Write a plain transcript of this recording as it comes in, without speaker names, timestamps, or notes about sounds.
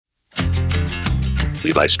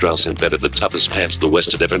Levi Strauss invented the toughest pants the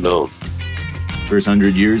West had ever known. First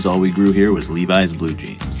 100 years, all we grew here was Levi's blue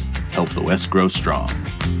jeans. Helped the West grow strong.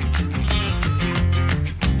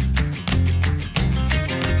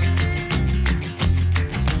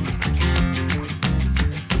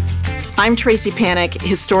 I'm Tracey Panek,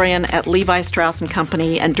 historian at Levi Strauss &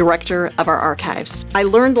 Company and director of our archives. I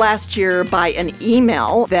learned last year by an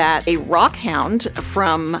email that a rock hound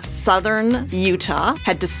from southern Utah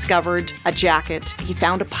had discovered a jacket. He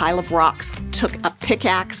found a pile of rocks, took a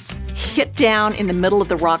pickaxe, hit down in the middle of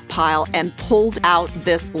the rock pile, and pulled out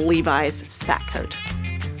this Levi's sack coat.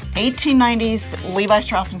 1890s, Levi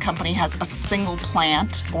Strauss & Company has a single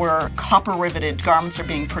plant where copper-riveted garments are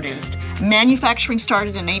being produced. Manufacturing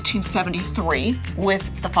started in 1873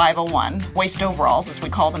 with the 501, waist overalls as we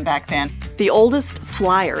called them back then. The oldest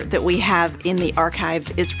flyer that we have in the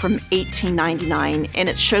archives is from 1899, and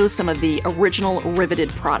it shows some of the original riveted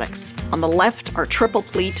products. On the left are triple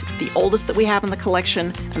pleat, the oldest that we have in the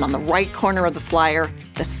collection, and on the right corner of the flyer,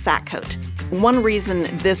 the sack coat. One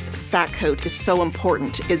reason this sack coat is so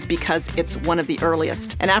important is because it's one of the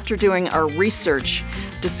earliest. And after doing our research,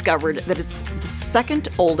 discovered that it's the second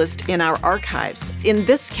oldest in our archives. In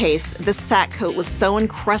this case, the sack coat was so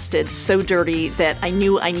encrusted, so dirty, that I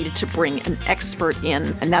knew I needed to bring an expert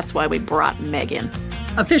in, and that's why we brought Meg in.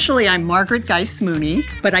 Officially, I'm Meg Geiss-Mooney,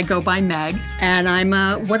 but I go by Meg, and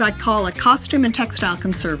I'm what I call a costume and textile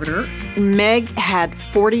conservator. Meg had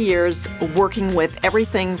 40 years working with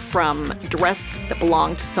everything from dress that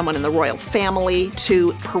belonged to someone in the royal family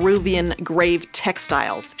to Peruvian grave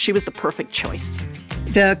textiles. She was the perfect choice.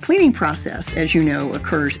 The cleaning process, as you know,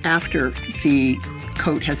 occurs after the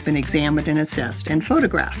coat has been examined and assessed and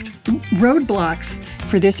photographed. Roadblocks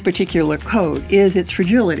for this particular coat is its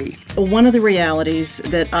fragility. One of the realities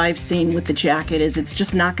that I've seen with the jacket is it's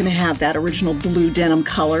just not going to have that original blue denim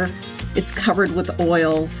color. It's covered with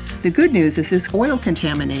oil. The good news is this oil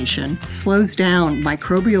contamination slows down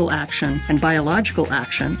microbial action and biological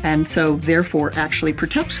action, and so therefore actually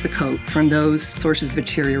protects the coat from those sources of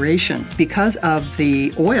deterioration. Because of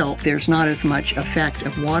the oil, there's not as much effect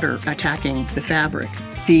of water attacking the fabric.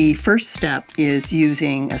 The first step is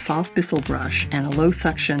using a soft bristle brush and a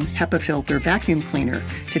low-suction HEPA filter vacuum cleaner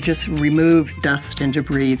to just remove dust and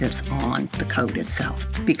debris that's on the coat itself.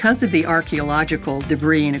 Because of the archaeological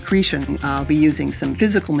debris and accretion, I'll be using some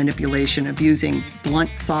physical manipulation of using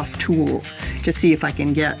blunt, soft tools to see if I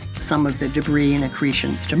can get some of the debris and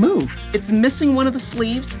accretions to move. It's missing one of the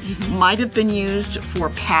sleeves. Might have been used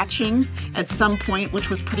for patching at some point,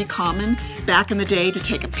 which was pretty common back in the day, to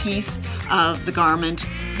take a piece of the garment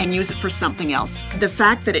and use it for something else. The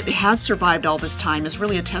fact that it has survived all this time is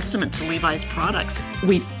really a testament to Levi's products.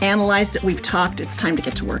 We've analyzed it, we've talked, it's time to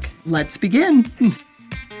get to work. Let's begin.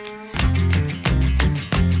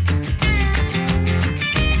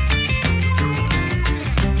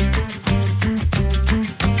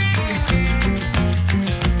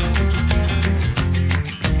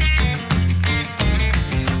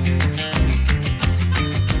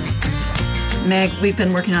 Meg, we've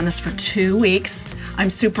been working on this for 2 weeks. I'm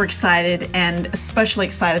super excited, and especially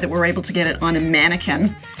excited that we're able to get it on a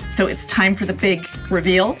mannequin. So it's time for the big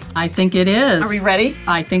reveal. I think it is. Are we ready?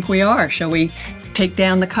 I think we are. Shall we take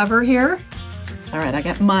down the cover here? All right, I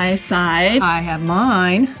got my side. I have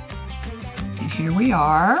mine. And here we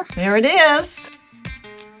are. There it is.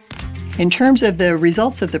 In terms of the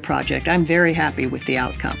results of the project, I'm very happy with the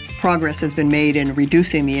outcome. Progress has been made in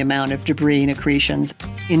reducing the amount of debris and accretions.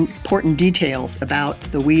 Important details about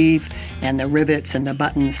the weave and the rivets and the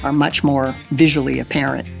buttons are much more visually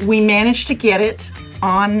apparent. We managed to get it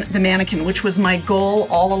on the mannequin, which was my goal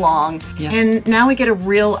all along. Yeah. And now we get a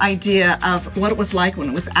real idea of what it was like when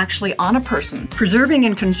it was actually on a person. Preserving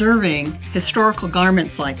and conserving historical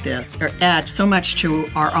garments like this add so much to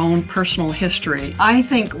our own personal history. I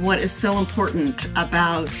think what is so important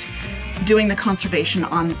about doing the conservation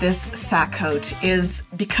on this sack coat is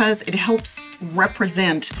because it helps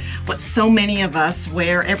represent what so many of us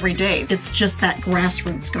wear every day. It's just that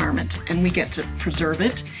grassroots garment, and we get to preserve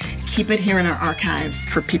it, keep it here in our archives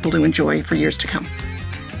for people to enjoy for years to come.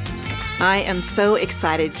 I am so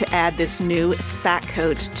excited to add this new sack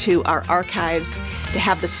coat to our archives, to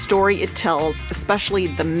have the story it tells, especially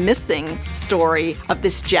the missing story of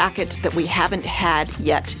this jacket that we haven't had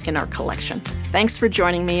yet in our collection. Thanks for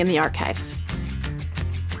joining me in the archives.